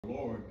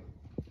Lord,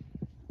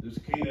 this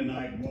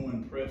Canaanite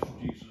woman pressed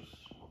Jesus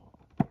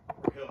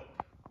for help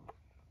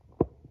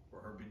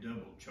for her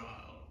bedeviled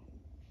child.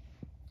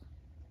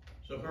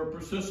 So her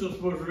persistence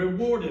was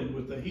rewarded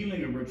with the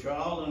healing of her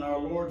child and our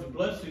Lord's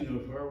blessing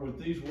of her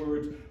with these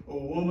words,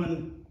 "O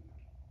woman,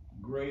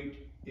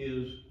 great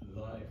is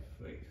thy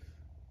faith."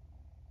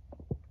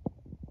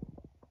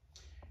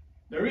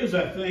 There is,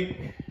 I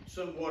think,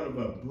 somewhat of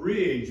a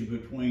bridge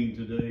between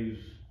today's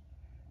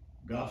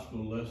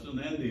gospel lesson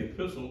and the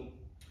epistle.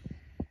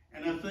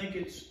 And I think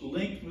it's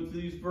linked with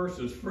these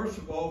verses. First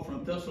of all,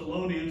 from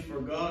Thessalonians,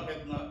 "For God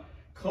hath not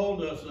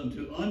called us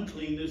unto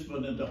uncleanness,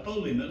 but unto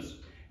holiness."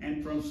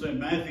 And from St.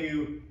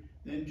 Matthew,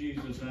 "Then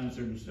Jesus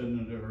answered and said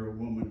unto her,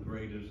 Woman,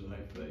 great is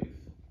thy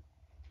faith."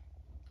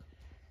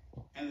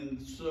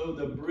 And so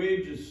the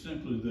bridge is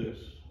simply this.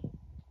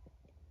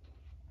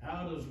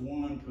 How does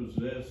one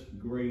possess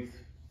great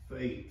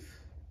faith?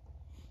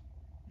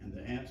 And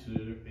the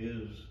answer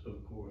is,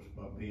 of course,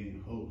 by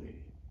being holy.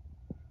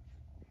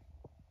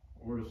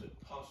 Or is it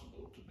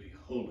possible to be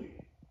holy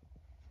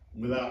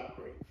without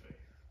great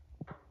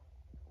faith?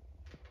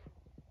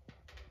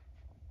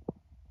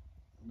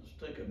 Let's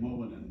take a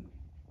moment and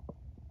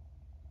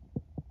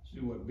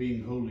see what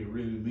being holy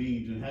really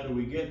means and how do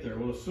we get there.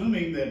 Well,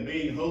 assuming that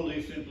being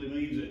holy simply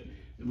means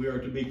that we are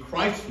to be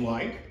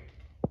Christ-like,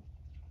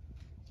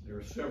 there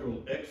are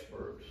several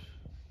experts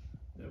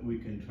that we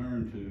can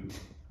turn to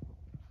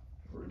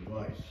for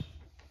advice.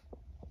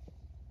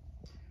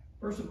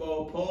 First of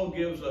all, Paul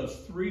gives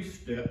us 3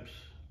 steps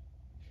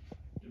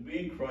to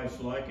being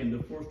Christ-like in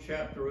the 4th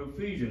chapter of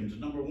Ephesians.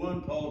 Number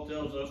 1, Paul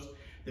tells us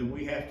that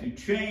we have to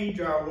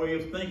change our way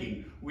of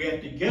thinking. We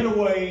have to get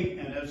away,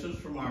 in essence,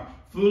 from our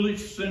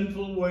foolish,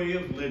 sinful way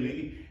of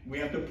living. We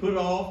have to put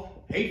off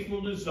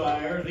hateful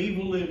desires,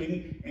 evil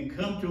living, and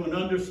come to an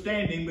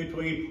understanding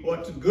between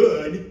what's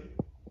good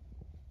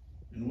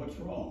and what's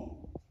wrong.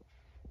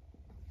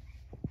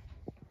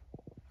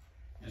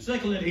 And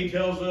secondly, he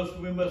tells us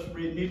we must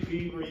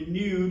be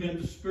renewed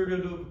in the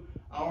spirit of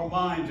our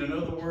minds. In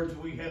other words,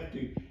 we have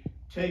to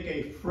take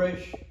a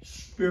fresh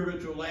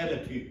spiritual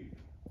attitude.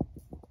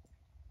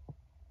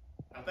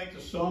 I think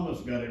the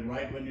psalmist got it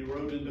right when he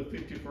wrote in the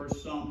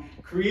 51st Psalm,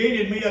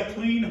 "Created me a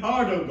clean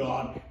heart, O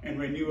God, and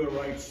renew a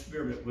right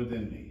spirit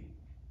within me."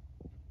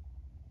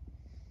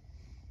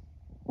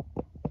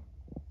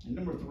 And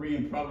number 3,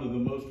 and probably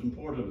the most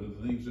important of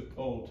the things that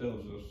Paul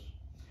tells us,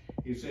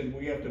 he said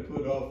we have to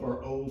put off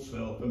our old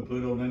self and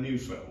put on a new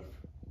self.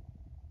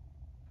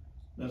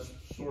 That's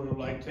sort of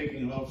like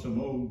taking off some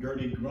old,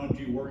 dirty,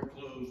 grungy work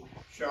clothes,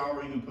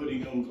 showering and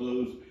putting on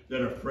clothes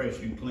that are fresh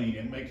and clean.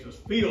 It makes us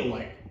feel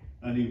like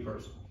a new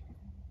person.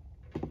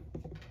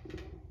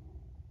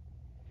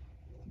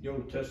 The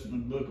Old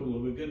Testament book of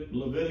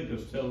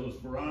Leviticus tells us,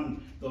 "For I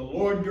am the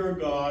Lord your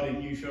God,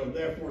 and you shall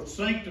therefore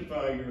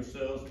sanctify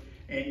yourselves,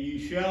 and ye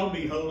shall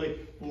be holy,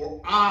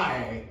 for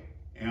I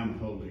am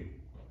holy."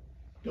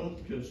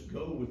 Don't just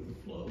go with the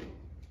flow.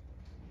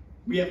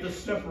 We have to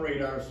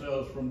separate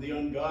ourselves from the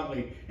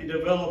ungodly and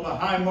develop a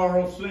high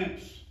moral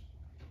sense.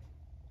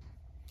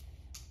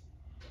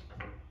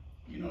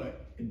 You know,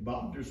 it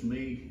bothers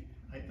me,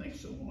 I think,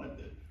 somewhat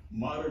that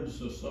modern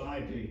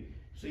society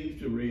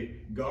seems to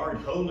regard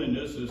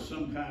holiness as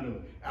some kind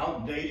of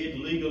outdated,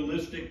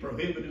 legalistic,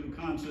 prohibitive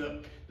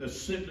concept that's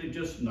simply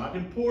just not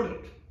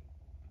important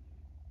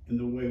in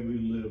the way we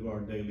live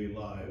our daily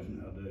lives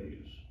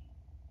nowadays.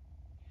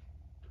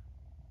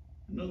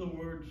 In other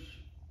words,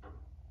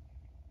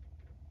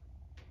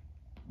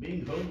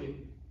 being holy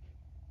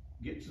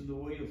gets in the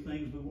way of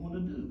things we want to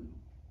do.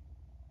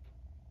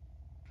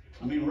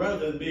 I mean,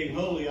 rather than being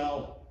holy,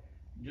 I'll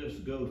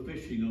just go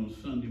fishing on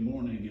Sunday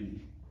morning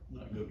and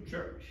not go to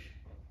church.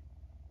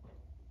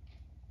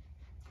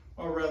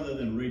 Or rather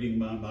than reading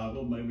my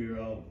Bible, maybe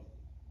I'll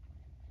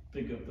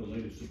pick up the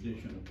latest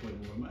edition of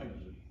Playboy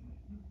magazine.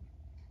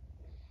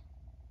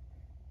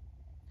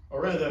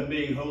 Or rather than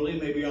being holy,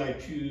 maybe I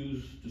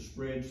choose to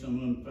spread some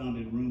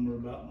unfounded rumor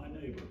about my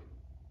neighbor.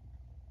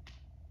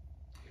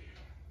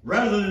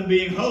 Rather than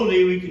being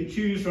holy, we can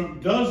choose from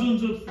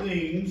dozens of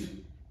things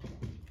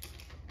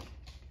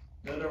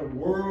that are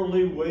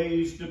worldly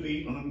ways to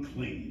be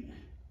unclean,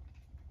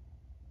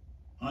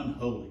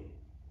 unholy.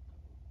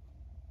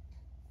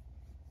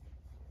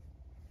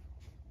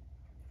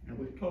 And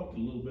we've talked a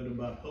little bit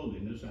about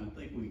holiness, and I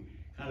think we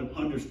kind of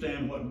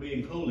understand what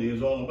being holy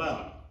is all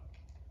about.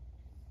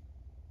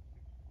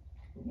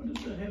 But what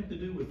does that have to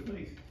do with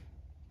faith?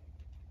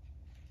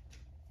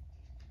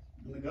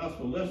 In the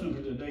gospel lesson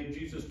for today,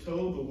 Jesus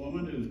told the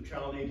woman whose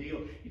child needed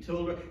healed, he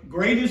told her,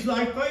 "Great is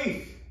thy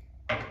faith."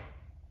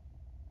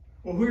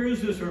 Well, where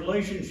is this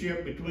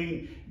relationship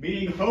between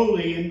being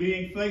holy and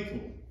being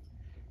faithful?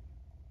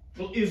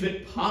 Well, is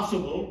it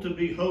possible to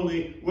be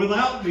holy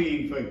without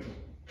being faithful?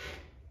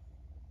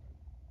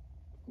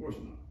 Of course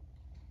not.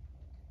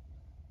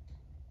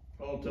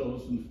 Paul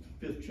tells us in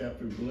the 5th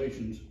chapter of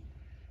Galatians,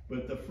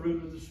 "But the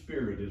fruit of the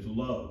Spirit is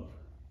love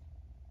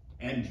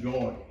and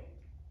joy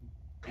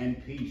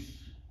and peace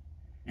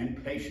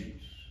and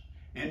patience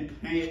and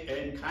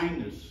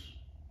kindness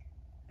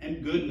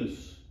and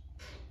goodness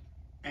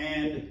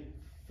and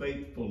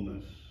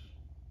faithfulness.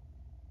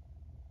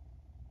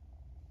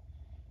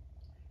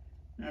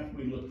 Now, if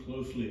we look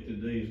closely at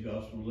today's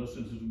gospel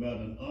lessons, it's about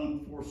an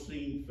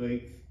unforeseen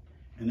faith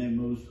and a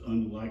most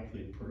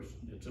unlikely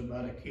person. It's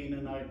about a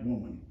Canaanite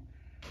woman.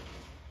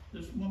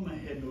 This woman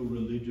had no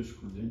religious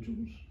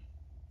credentials.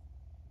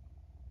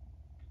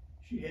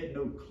 She had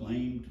no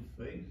claim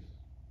to faith.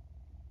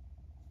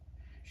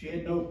 She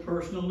had no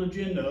personal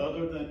agenda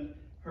other than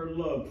her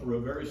love for a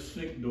very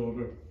sick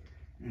daughter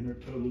and her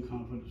total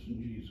confidence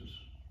in Jesus.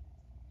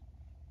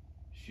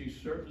 She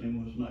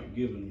certainly was not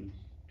given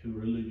to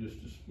religious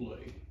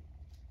display.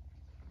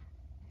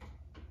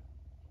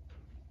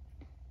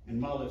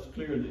 And while it's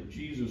clear that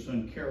Jesus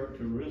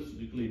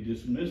uncharacteristically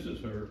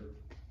dismisses her,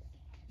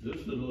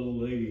 this little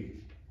old lady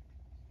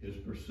is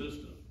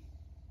persistent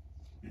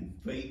and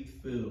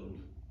faith-filled.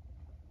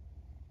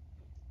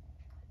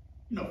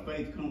 You know,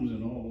 faith comes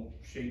in all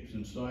shapes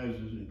and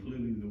sizes,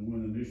 including the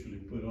one initially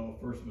put off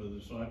first by the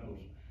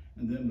disciples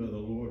and then by the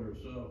Lord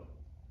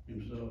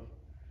himself.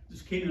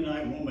 This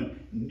Canaanite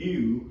woman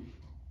knew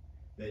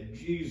that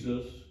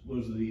Jesus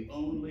was the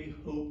only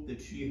hope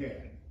that she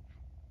had.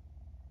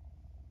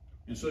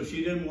 And so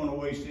she didn't want to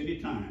waste any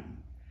time.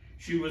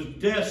 She was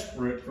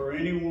desperate for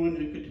anyone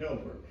who could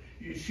help her.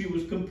 She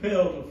was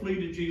compelled to flee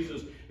to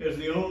Jesus as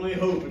the only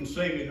hope in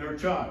saving her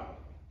child.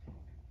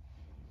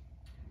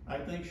 I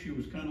think she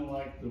was kind of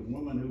like the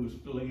woman who was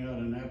filling out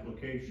an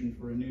application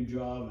for a new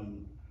job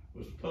and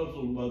was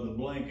puzzled by the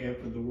blank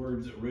after the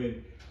words that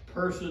read,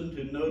 "person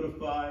to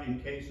notify in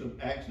case of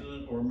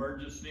accident or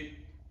emergency."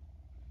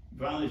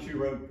 Finally, she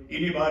wrote,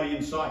 "anybody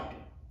in sight."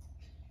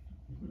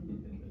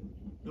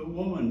 The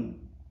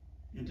woman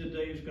in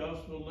today's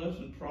gospel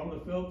lesson probably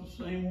felt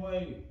the same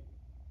way.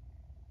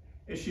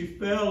 As she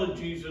fell at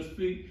Jesus'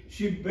 feet,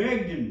 she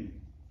begged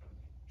him.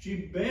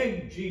 She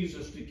begged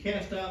Jesus to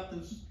cast out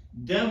this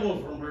devil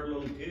from her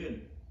little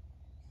kid.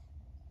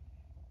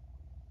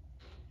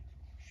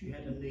 She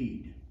had a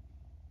need,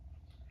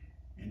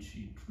 and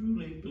she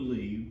truly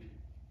believed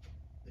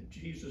that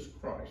Jesus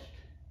Christ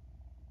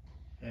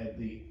had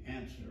the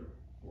answer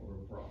for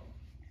her problem.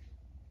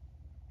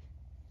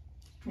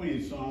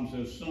 20th Psalm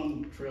says,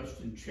 "Some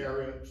trust in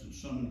chariots and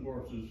some in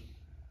horses,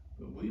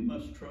 but we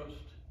must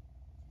trust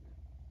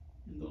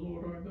in the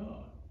Lord our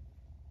God."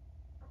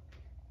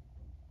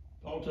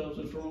 Paul tells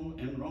us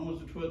in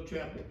Romans the 12th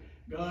chapter,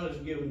 God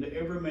has given to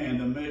every man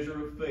the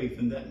measure of faith,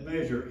 and that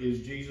measure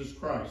is Jesus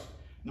Christ.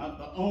 Not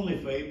the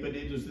only faith, but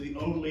it is the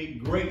only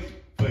great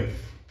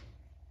faith.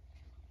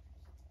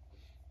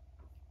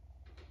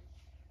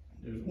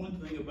 There's one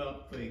thing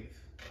about faith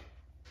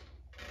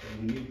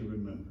that we need to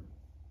remember.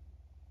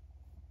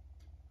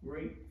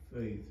 Great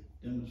faith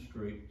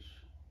demonstrates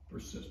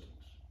persistence.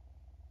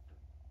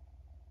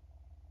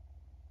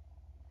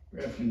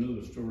 Perhaps you know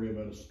the story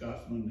about a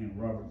Scotsman named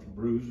Robert the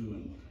Bruce, who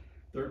in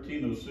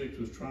 1306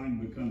 was trying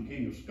to become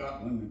King of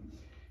Scotland.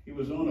 He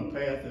was on a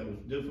path that was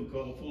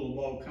difficult, full of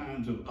all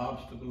kinds of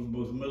obstacles,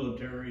 both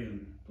military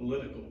and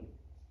political.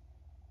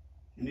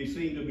 And he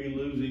seemed to be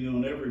losing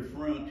on every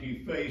front he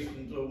faced.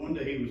 And so one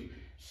day he was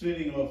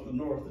sitting off the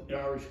North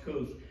Irish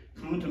coast,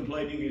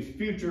 contemplating his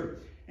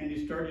future, and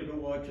he started to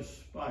watch a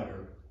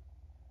spider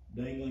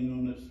dangling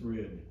on its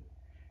thread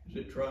as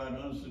it tried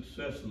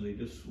unsuccessfully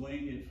to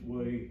swing its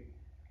way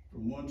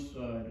from one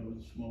side of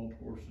a small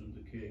portion of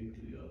the cave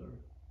to the other.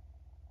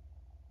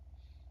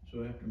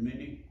 So after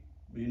many,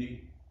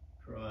 many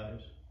tries,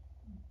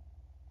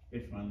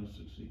 it finally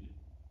succeeded.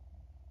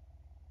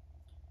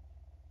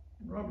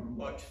 And Robert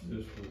watched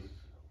this with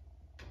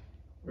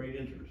great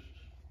interest.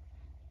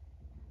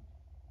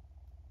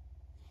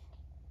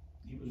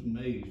 He was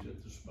amazed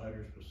at the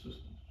spider's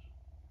persistence.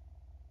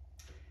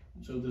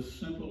 And so this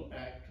simple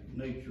act of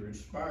nature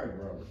inspired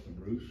Robert the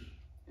Bruce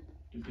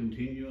to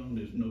continue on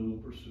his noble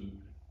pursuit.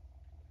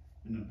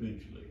 And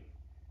eventually,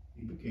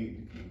 he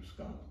became the King of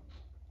Scotland.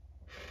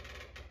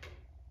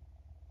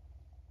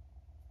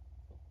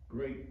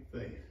 Great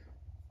faith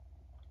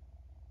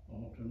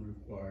often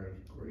requires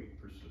great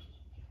persistence.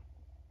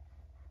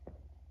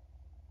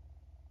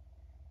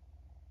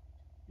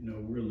 You know,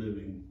 we're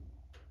living,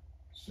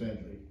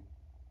 sadly,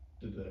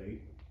 today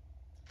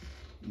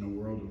in a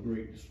world of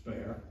great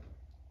despair.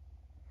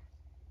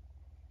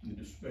 And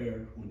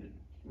despair, when it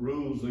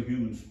rules the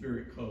human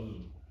spirit,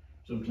 causes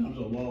sometimes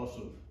a loss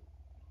of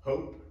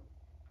hope.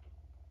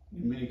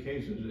 In many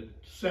cases, it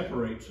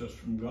separates us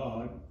from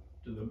God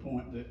to the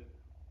point that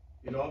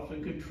it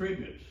often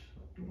contributes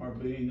to our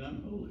being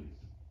unholy.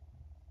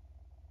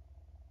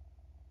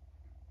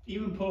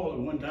 Even Paul, at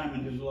one time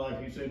in his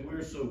life, he said,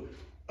 "We're so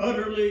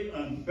utterly,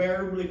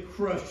 unbearably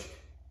crushed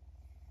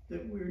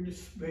that we're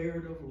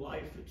despaired of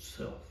life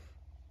itself."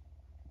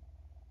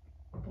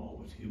 Paul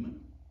was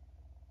human.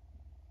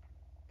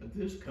 But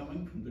this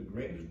coming from the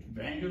greatest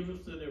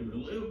evangelist that ever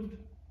lived.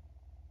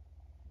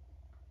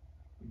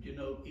 But you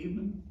know,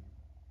 even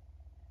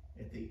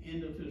at the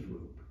end of his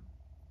rope,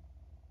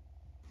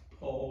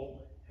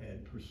 Paul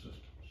had persistence.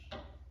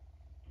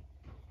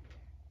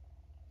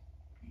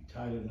 He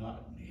tied a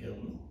knot and he held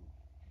on.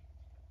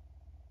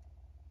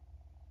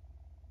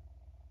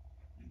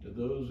 To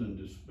those in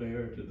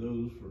despair, to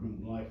those for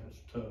whom life is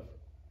tough,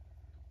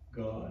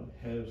 God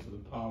has the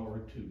power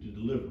to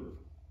deliver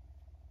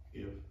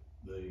if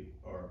they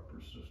are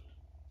persistent.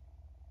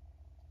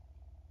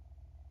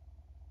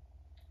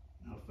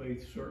 Now,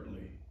 faith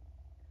certainly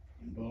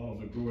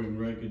involves a growing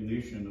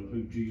recognition of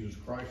who Jesus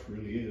Christ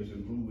really is,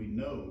 and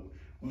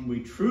when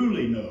we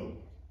truly know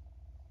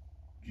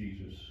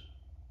Jesus,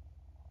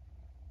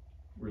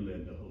 we're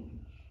led to holiness.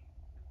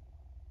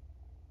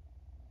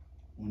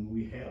 When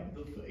we have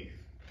the faith,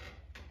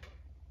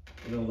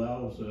 it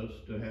allows us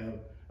to have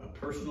a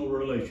personal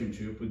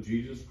relationship with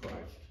Jesus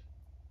Christ.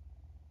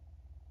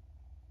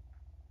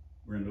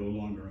 We're no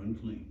longer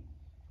unclean,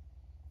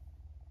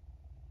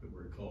 but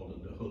we're called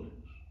into holiness.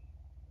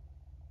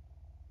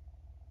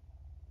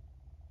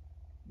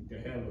 And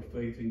to have a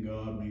faith in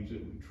God means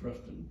that we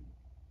trust Him.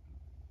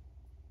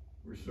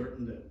 We're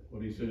certain that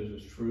what He says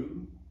is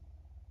true.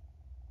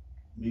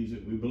 It means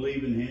that we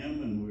believe in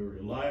Him and we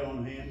rely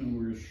on Him, and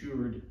we're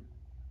assured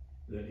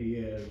that He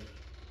has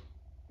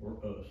for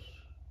us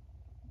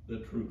the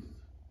truth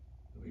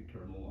of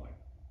eternal life.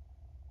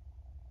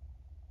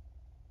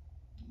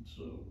 And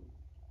so,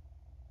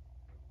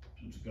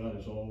 since God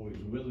is always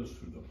with us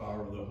through the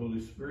power of the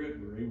Holy Spirit,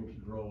 we're able to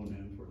draw on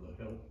Him for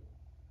the help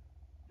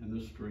and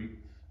the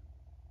strength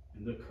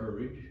and the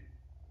courage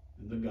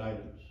and the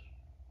guidance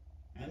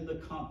and the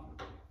comfort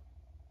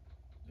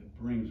that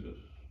brings us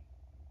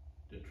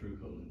to true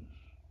holiness.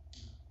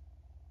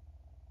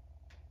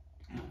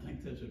 And I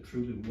think that's a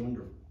truly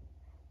wonderful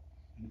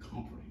and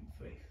comforting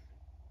faith.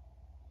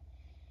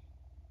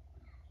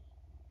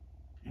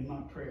 And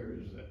my prayer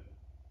is that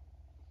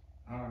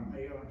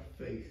may our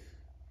faith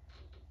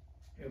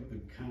have the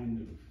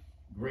kind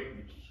of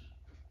greatness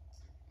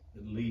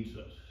that leads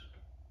us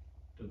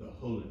to the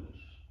holiness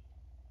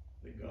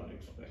that God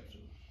expects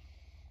of us.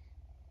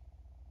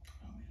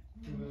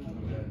 Amen.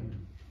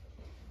 Amen.